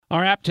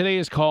Our app today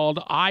is called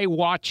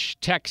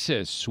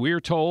iWatchTexas.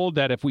 We're told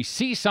that if we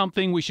see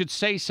something, we should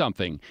say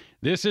something.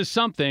 This is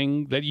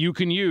something that you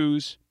can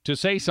use to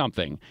say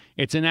something.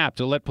 It's an app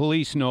to let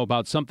police know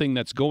about something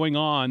that's going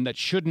on that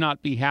should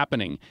not be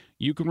happening.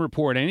 You can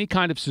report any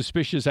kind of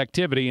suspicious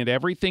activity, and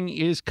everything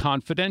is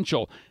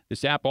confidential.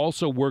 This app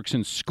also works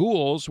in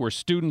schools where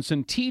students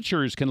and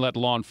teachers can let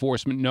law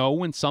enforcement know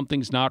when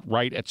something's not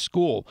right at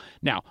school.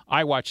 Now,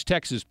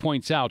 iWatchTexas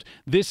points out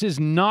this is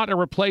not a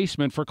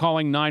replacement for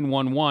calling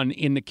 911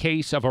 in the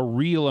case of a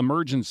real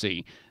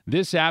emergency.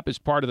 This app is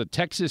part of the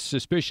Texas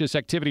Suspicious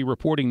Activity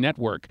Reporting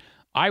Network.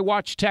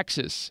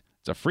 iWatchTexas.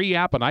 It's a free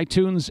app on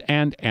iTunes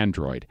and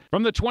Android.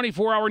 From the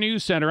 24-Hour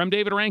News Center, I'm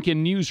David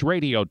Rankin, News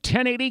Radio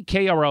 1080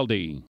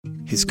 KRLD.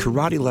 His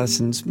karate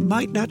lessons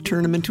might not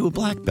turn him into a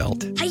black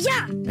belt.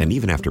 Hi-ya! And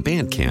even after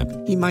band camp,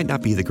 he might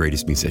not be the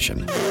greatest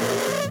musician.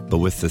 But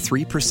with the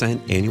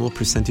 3% annual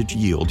percentage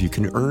yield you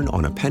can earn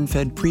on a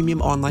PenFed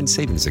premium online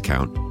savings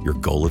account, your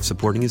goal of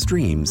supporting his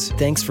dreams...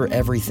 Thanks for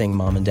everything,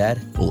 Mom and Dad.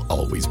 ...will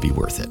always be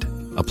worth it.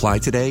 Apply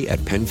today at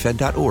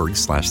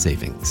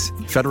PenFed.org/savings.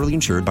 Federally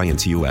insured by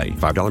NCUA.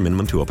 $5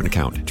 minimum to open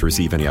account. To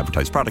receive any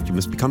advertised product, you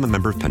must become a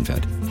member of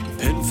PenFed.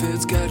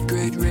 PenFed's got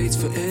great rates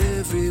for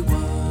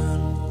everyone.